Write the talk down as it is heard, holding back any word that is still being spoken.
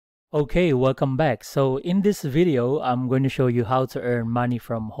Okay, welcome back. So in this video, I'm going to show you how to earn money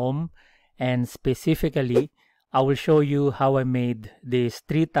from home, and specifically, I will show you how I made this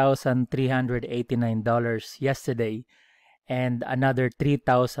 $3,389 yesterday and another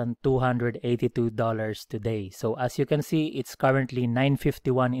 $3,282 today. So as you can see, it's currently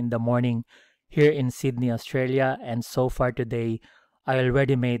 9:51 in the morning here in Sydney, Australia, and so far today, I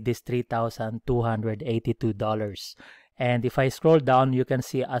already made this $3,282. And if I scroll down, you can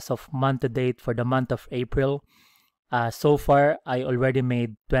see as of month to date for the month of April, so far I already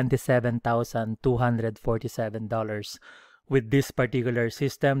made $27,247 with this particular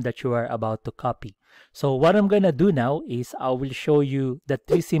system that you are about to copy. So what I'm gonna do now is I will show you the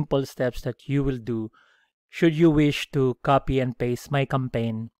 3 simple steps that you will do should you wish to copy and paste my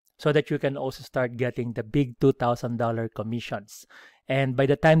campaign so that you can also start getting the big $2,000 commissions. And by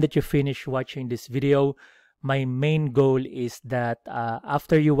the time that you finish watching this video, my main goal is that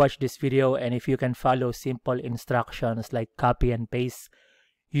after you watch this video, and if you can follow simple instructions like copy and paste,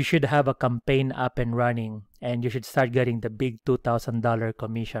 you should have a campaign up and running, and you should start getting the big $2,000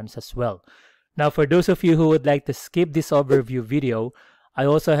 commissions as well. Now, for those of you who would like to skip this overview video, I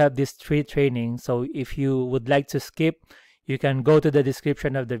also have this free training. So if you would like to skip, you can go to the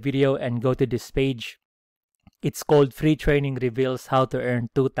description of the video and go to this page. It's called Free Training Reveals How to Earn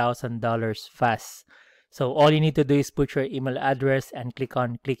 $2,000 Fast. So all you need to do is put your email address and click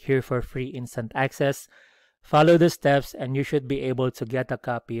here for free instant access. Follow the steps and you should be able to get a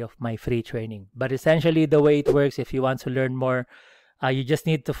copy of my free training. But essentially the way it works, if you want to learn more, you just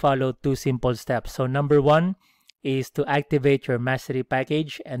need to follow 2 simple steps. So number 1 is to activate your mastery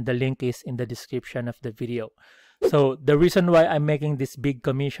package, and the link is in the description of the video. So the reason why I'm making these big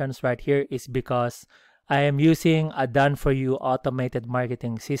commissions right here is because I am using a done-for-you automated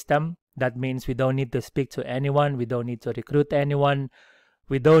marketing system. That means we don't need to speak to anyone. We don't need to recruit anyone.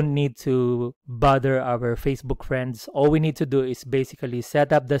 We don't need to bother our Facebook friends. All we need to do is basically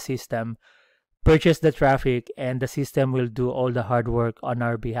set up the system, purchase the traffic, and the system will do all the hard work on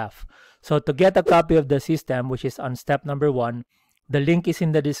our behalf. So to get a copy of the system, which is on step number 1, the link is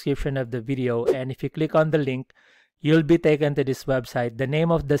in the description of the video. And if you click on the link, you'll be taken to this website. The name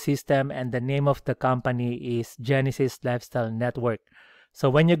of the system and the name of the company is Genesis Lifestyle Network. So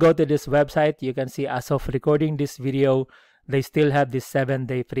when you go to this website, you can see as of recording this video, they still have this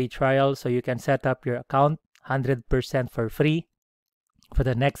 7-day free trial. So you can set up your account 100% for free for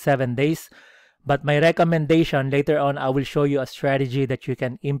the next 7 days. But my recommendation, later on, I will show you a strategy that you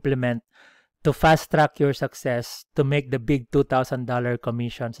can implement to fast track your success to make the big $2,000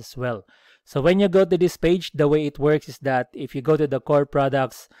 commissions as well. So when you go to this page, the way it works is that if you go to the core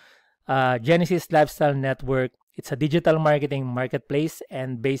products, Genesis Lifestyle Network, it's a digital marketing marketplace,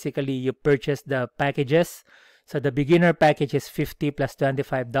 and basically you purchase the packages. So the beginner package is $50 plus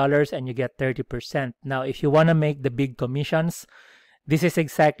 $25 and you get 30%. Now, if you want to make the big commissions, this is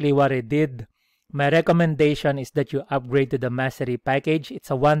exactly what I did. My recommendation is that you upgrade to the mastery package.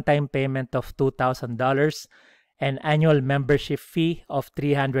 It's a one-time payment of $2,000 and annual membership fee of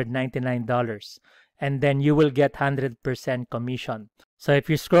 $399. And then you will get 100% commission. So if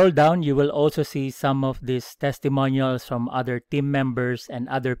you scroll down, you will also see some of these testimonials from other team members and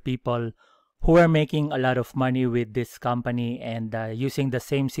other people who are making a lot of money with this company and using the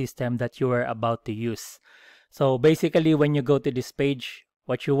same system that you are about to use. So basically, when you go to this page,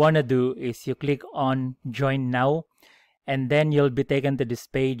 what you want to do is you click on Join Now, and then you'll be taken to this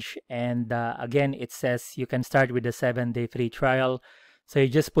page. And again, it says you can start with a 7-day free trial. So you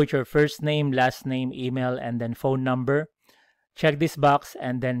just put your first name, last name, email, and then phone number. Check this box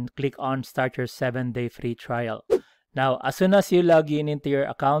and then click on Start Your 7-day free trial. Now, as soon as you log in into your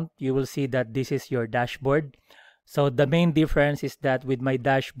account, you will see that this is your dashboard. So the main difference is that with my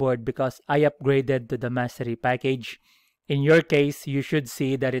dashboard, because I upgraded to the mastery package, in your case, you should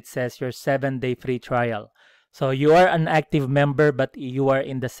see that it says your 7-day free trial. So you are an active member, but you are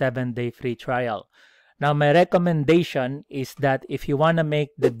in the 7-day free trial. Now, my recommendation is that if you want to make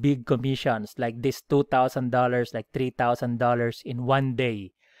the big commissions, like this $2,000, like $3,000 in one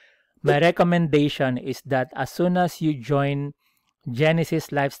day, my recommendation is that as soon as you join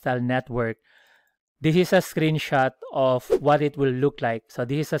Genesis Lifestyle Network, this is a screenshot of what it will look like. So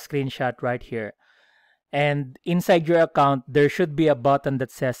this is a screenshot right here. And inside your account, there should be a button that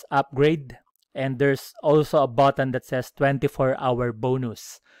says Upgrade. And there's also a button that says 24-hour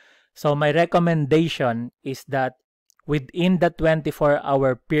bonus. So my recommendation is that within the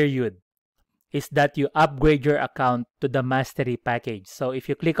 24-hour period is that you upgrade your account to the mastery package. So if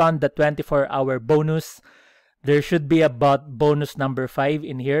you click on the 24-hour bonus, there should be a bonus number 5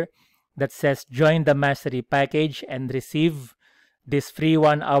 in here that says join the mastery package and receive this free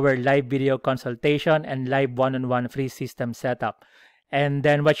 1-hour live video consultation and live one-on-one free system setup. And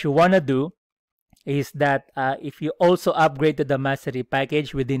then what you want to do is that if you also upgrade to the mastery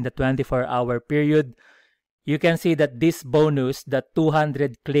package within the 24-hour period, you can see that this bonus, the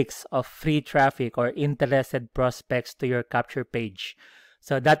 200 clicks of free traffic or interested prospects to your capture page.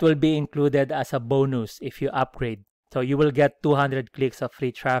 So that will be included as a bonus if you upgrade. So you will get 200 clicks of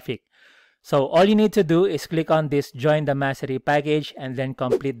free traffic. So all you need to do is click on this join the mastery package and then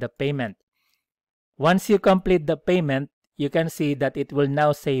complete the payment. Once you complete the payment, you can see that it will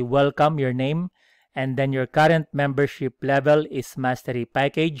now say welcome your name, and then your current membership level is mastery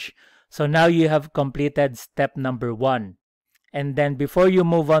package. So now you have completed step number 1. And then before you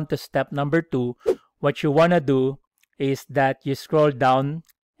move on to step number 2, what you want to do is that you scroll down,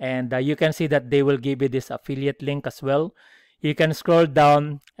 and you can see that they will give you this affiliate link as well. You can scroll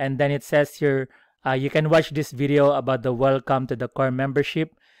down, and then it says here, you can watch this video about the welcome to the core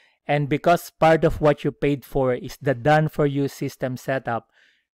membership. And because part of what you paid for is the done for you system setup,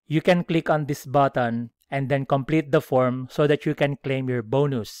 you can click on this button and then complete the form so that you can claim your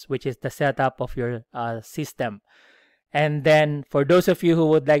bonus, which is the setup of your system. And then for those of you who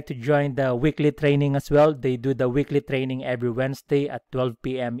would like to join the weekly training as well, they do the weekly training every Wednesday at 12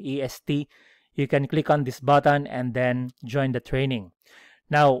 p.m. EST. You can click on this button and then join the training.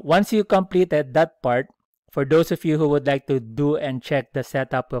 Now, once you completed that part, for those of you who would like to do and check the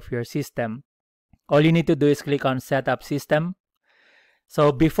setup of your system, all you need to do is click on Setup System.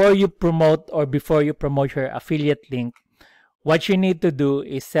 So before you promote your affiliate link, what you need to do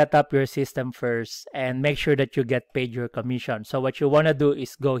is set up your system first and make sure that you get paid your commission. So what you want to do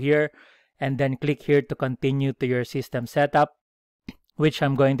is go here and then click here to continue to your system setup, which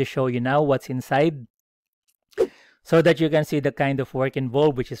I'm going to show you now what's inside, so that you can see the kind of work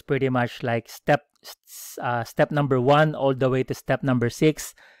involved, which is pretty much like step number 1 all the way to step number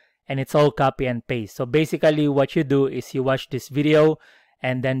 6, and it's all copy and paste. So basically what you do is you watch this video,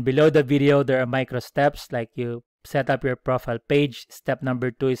 and then below the video there are micro steps, like you set up your profile page. Step number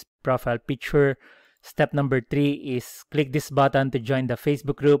 2 is profile picture. Step number 3 is click this button to join the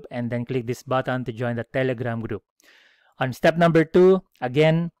Facebook group, and then click this button to join the Telegram group. On step number 2,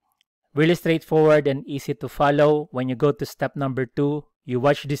 again, really straightforward and easy to follow. When you go to step number 2, you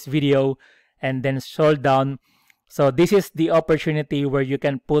watch this video and then scroll down. So this is the opportunity where you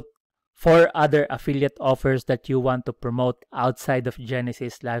can put 4 other affiliate offers that you want to promote outside of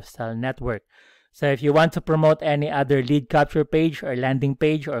Genesis Lifestyle Network. So if you want to promote any other lead capture page or landing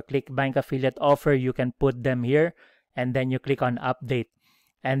page or ClickBank affiliate offer, you can put them here, and then you click on update.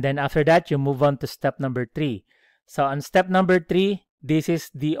 And then after that, you move on to step number 3. So on step number 3, this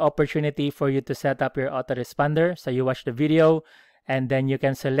is the opportunity for you to set up your autoresponder. So you watch the video, and then you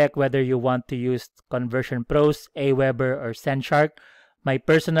can select whether you want to use Conversion Pros, Aweber, or SendShark. My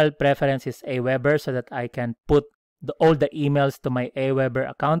personal preference is Aweber so that I can put all the emails to my Aweber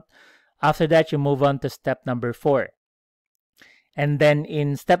account. After that, you move on to step number 4. And then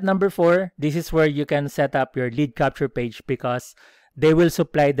in step number 4, this is where you can set up your lead capture page, because they will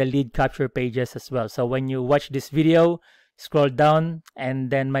supply the lead capture pages as well. So when you watch this video, scroll down, and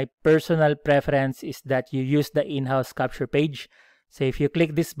then my personal preference is that you use the in-house capture page. So if you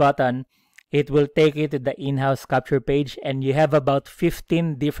click this button, it will take you to the in-house capture page, and you have about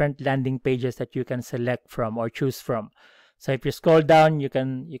 15 different landing pages that you can select from or choose from. So if you scroll down, you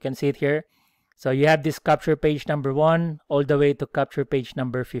can see it here. So you have this capture page number 1 all the way to capture page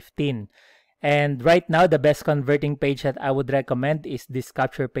number 15. And right now, the best converting page that I would recommend is this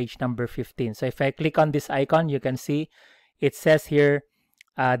capture page number 15. So if I click on this icon, you can see it says here,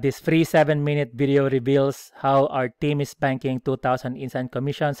 this free 7-minute video reveals how our team is banking 2,000 instant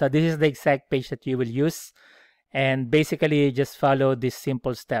commission. So this is the exact page that you will use. And basically, you just follow these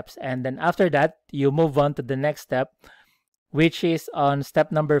simple steps. And then after that, you move on to the next step, which is on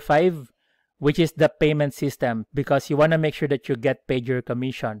step number 5, which is the payment system, because you want to make sure that you get paid your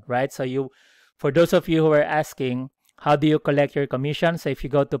commission, right? So for those of you who are asking, how do you collect your commission? So if you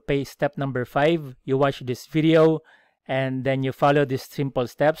go to pay step number 5, you watch this video, and then you follow these simple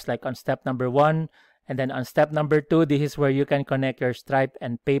steps, like on step number 1, and then on step number 2, this is where you can connect your Stripe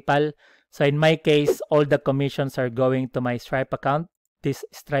and PayPal. So in my case, all the commissions are going to my Stripe account, this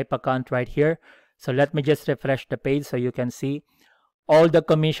Stripe account right here. So let me just refresh the page so you can see all the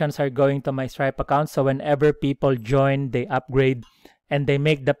commissions are going to my Stripe account. So whenever people join, they upgrade, and they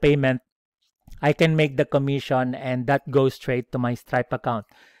make the payment, I can make the commission, and that goes straight to my Stripe account.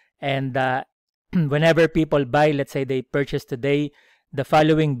 And whenever people buy, let's say they purchase today, the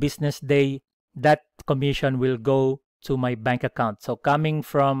following business day, that commission will go to my bank account. So coming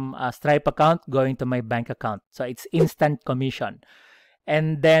from a Stripe account, going to my bank account. So it's instant commission.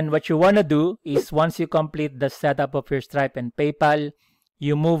 And then what you want to do is once you complete the setup of your Stripe and PayPal,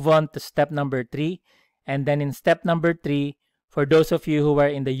 you move on to step number 3. And then in step number 3, for those of you who are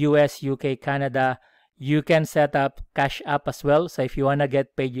in the US, UK, Canada, you can set up Cash App as well. So if you want to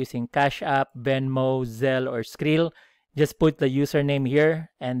get paid using Cash App, Venmo, Zelle, or Skrill, just put the username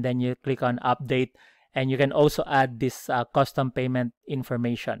here and then you click on update. And you can also add this custom payment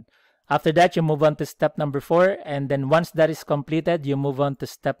information. After that, you move on to step number 4. And then once that is completed, you move on to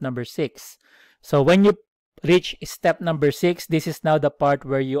step number 6. So when you reach step number 6, this is now the part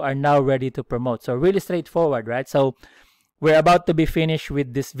where you are now ready to promote. So really straightforward, right? So we're about to be finished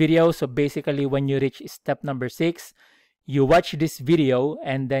with this video. So basically, when you reach step number 6, you watch this video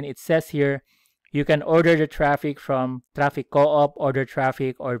and then it says here, you can order the traffic from Traffic Co-op, Order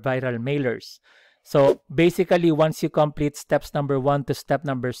Traffic, or Viral Mailers. So basically, once you complete steps number 1 to step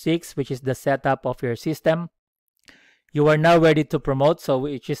number 6, which is the setup of your system, you are now ready to promote. So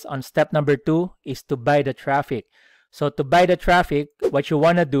which is on step number 2 is to buy the traffic. So to buy the traffic, what you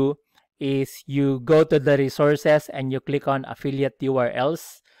want to do is you go to the resources and you click on affiliate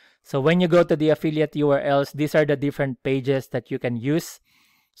URLs. So when you go to the affiliate URLs, these are the different pages that you can use.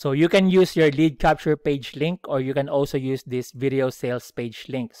 So you can use your lead capture page link, or you can also use this video sales page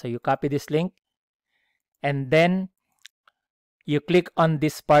link. So you copy this link and then you click on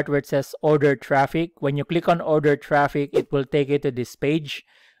this part where it says order traffic. When you click on order traffic, it will take you to this page,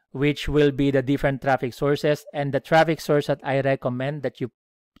 which will be the different traffic sources. And the traffic source that I recommend that you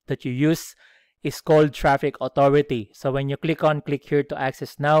use is called Traffic Authority. So when you click here to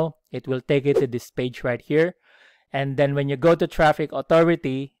access now, it will take you to this page right here. And then when you go to Traffic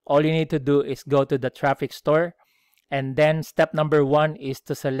Authority, all you need to do is go to the traffic store. And then step number 1 is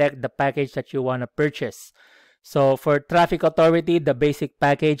to select the package that you want to purchase. So for Traffic Authority, the basic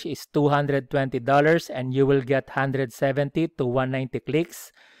package is $220 and you will get 170 to 190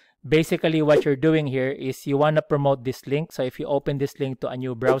 clicks. Basically, what you're doing here is you want to promote this link. So if you open this link to a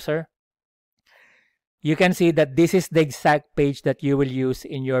new browser, you can see that this is the exact page that you will use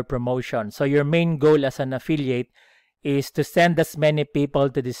in your promotion. So your main goal as an affiliate is to send as many people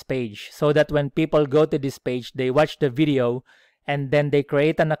to this page so that when people go to this page, they watch the video and then they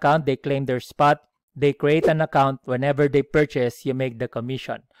create an account, they claim their spot, they create an account. Whenever they purchase, you make the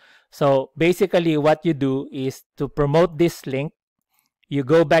commission. So basically what you do is to promote this link, you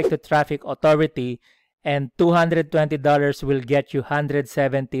go back to Traffic Authority and $220 will get you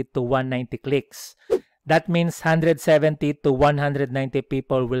 170 to 190 clicks. That means 170 to 190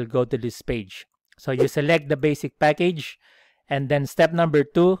 people will go to this page. So you select the basic package and then step number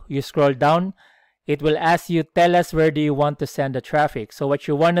 2, you scroll down. It will ask you, tell us where do you want to send the traffic. So what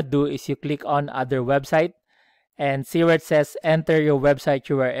you want to do is you click on other website and see where it says enter your website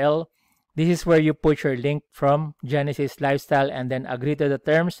URL. This is where you put your link from Genesis Lifestyle and then agree to the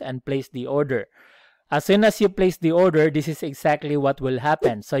terms and place the order. As soon as you place the order, this is exactly what will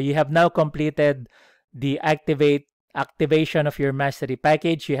happen. So you have now completed the activation of your mastery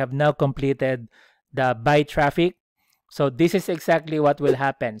package. You have now completed the buy traffic. So this is exactly what will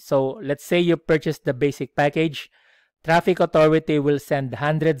happen. So let's say you purchase the basic package. Traffic Authority will send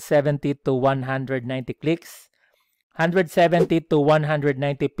 170 to 190 clicks. 170 to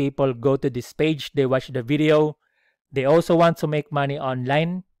 190 people go to this page. They watch the video. They also want to make money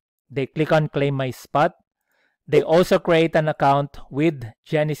online. They click on claim my spot. They also create an account with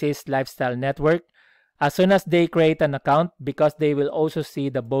Genesis Lifestyle Network. As soon as they create an account, because they will also see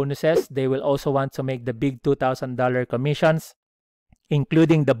the bonuses, they will also want to make the big $2,000 commissions,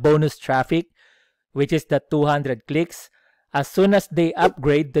 including the bonus traffic, which is the 200 clicks. As soon as they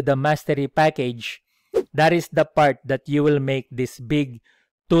upgrade to the mastery package, that is the part that you will make this big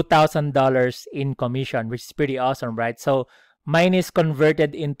 $2,000 in commission, which is pretty awesome, right? So mine is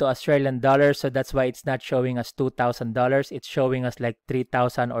converted into Australian dollars, so that's why it's not showing us $2,000. It's showing us like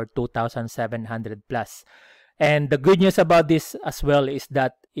 3,000 or 2,700 plus. And the good news about this as well is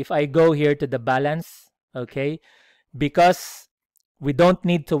that if I go here to the balance, okay, because we don't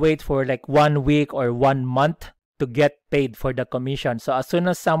need to wait for like 1 week or 1 month to get paid for the commission. So as soon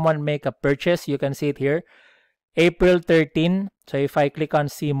as someone make a purchase, you can see it here, April 13. So if I click on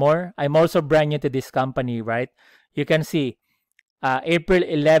see more, I'm also brand new to this company, right? You can see April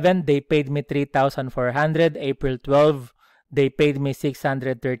 11, they paid me 3,400. April 12, they paid me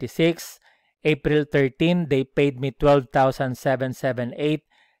 636. April 13, they paid me 12,778.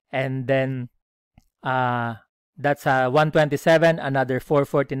 And then that's 127, another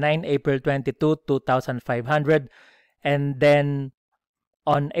 449. April 22, 2,500. And then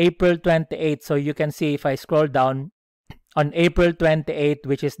on April 28, so you can see if I scroll down, on April 28th,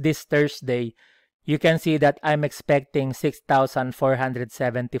 which is this Thursday, you can see that I'm expecting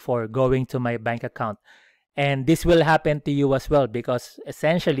 6,474 going to my bank account. And this will happen to you as well, because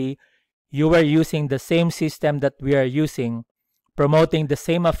essentially you are using the same system that we are using, promoting the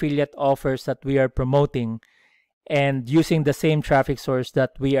same affiliate offers that we are promoting, and using the same traffic source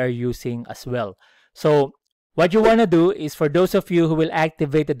that we are using as well. So what you want to do is, for those of you who will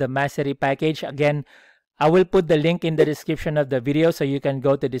activate the mastery package, again, I will put the link in the description of the video, so you can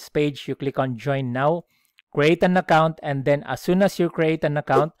go to this page, you click on join now, create an account, and then as soon as you create an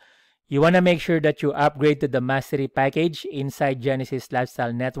account, you want to make sure that you upgrade to the mastery package inside Genesis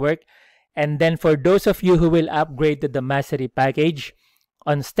Lifestyle Network. And then for those of you who will upgrade to the mastery package,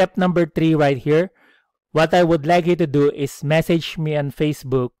 on step number 3 right here, what I would like you to do is message me on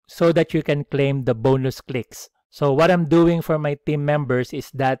Facebook so that you can claim the bonus clicks. So what I'm doing for my team members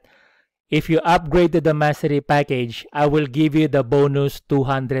is that if you upgrade to the mastery package, I will give you the bonus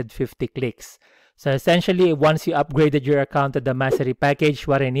 250 clicks. So essentially, once you upgraded your account to the mastery package,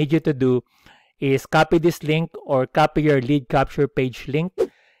 what I need you to do is copy this link or copy your lead capture page link,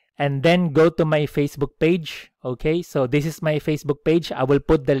 and then go to my Facebook page. Okay, so this is my Facebook page. I will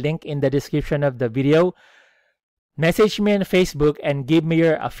put the link in the description of the video. Message me on Facebook and give me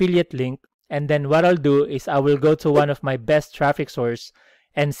your affiliate link. And then what I'll do is I will go to one of my best traffic source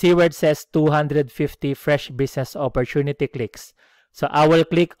and see where it says 250 fresh business opportunity clicks. So I will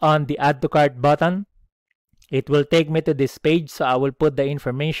click on the add to cart button. It will take me to this page. So I will put the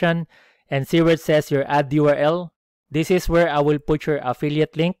information and see where it says your ad URL. This is where I will put your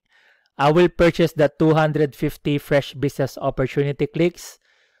affiliate link. I will purchase the 250 fresh business opportunity clicks.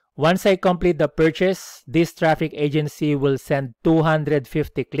 Once I complete the purchase, this traffic agency will send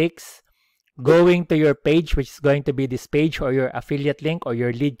 250 clicks going to your page, which is going to be this page, or your affiliate link or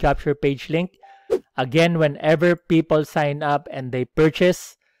your lead capture page link. Again, whenever people sign up and they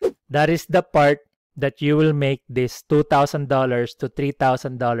purchase, that is the part that you will make this $2,000 to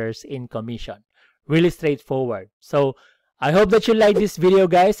 $3,000 in commission. Really straightforward. So I hope that you like this video,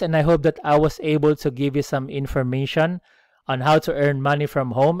 guys, and I hope that I was able to give you some information on how to earn money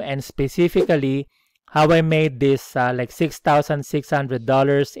from home, and specifically how I made this like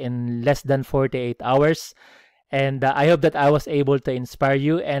 $6,600 in less than 48 hours. And I hope that I was able to inspire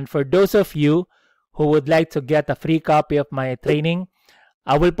you. And for those of you who would like to get a free copy of my training,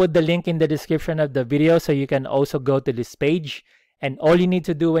 I will put the link in the description of the video, so you can also go to this page. And all you need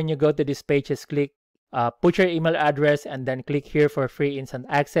to do when you go to this page is click, put your email address, and then click here for free instant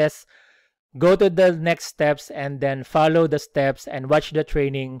access. Go to the next steps and then follow the steps and watch the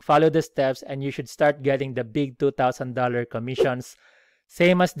training. Follow the steps and you should start getting the big $2,000 commissions.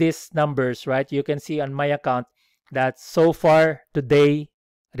 Same as these numbers, right? You can see on my account that so far today,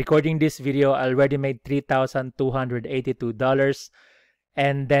 recording this video, I already made $3,282.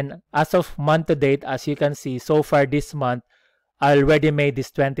 And then as of month to date, as you can see, so far this month, I already made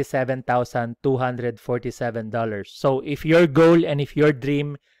this $27,247. So if your goal and if your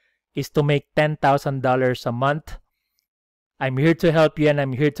dream is to make $10,000 a month, I'm here to help you and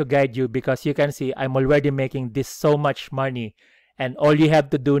I'm here to guide you, because you can see I'm already making this so much money, and all you have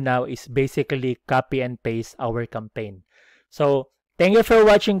to do now is basically copy and paste our campaign. So thank you for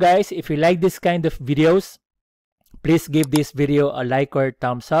watching, guys. If you like this kind of videos, please give this video a like or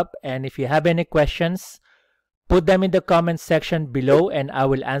thumbs up, and if you have any questions, put them in the comment section below and I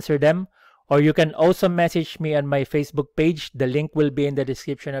will answer them. Or you can also message me on my Facebook page. The link will be in the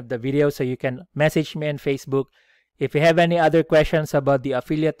description of the video, so you can message me on Facebook. If you have any other questions about the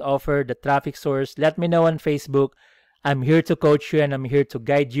affiliate offer, the traffic source, let me know on Facebook. I'm here to coach you and I'm here to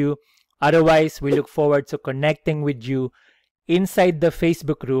guide you. Otherwise, we look forward to connecting with you inside the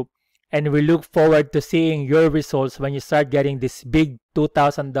Facebook group, and we look forward to seeing your results when you start getting this big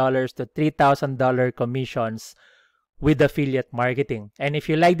 $2,000 to $3,000 commissions with affiliate marketing. And if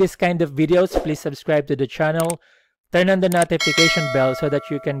you like this kind of videos, please subscribe to the channel, turn on the notification bell so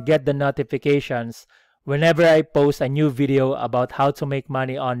that you can get the notifications whenever I post a new video about how to make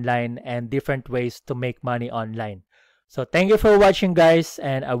money online and different ways to make money online. So thank you for watching, guys,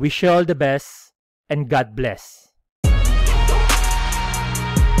 and I wish you all the best and God bless.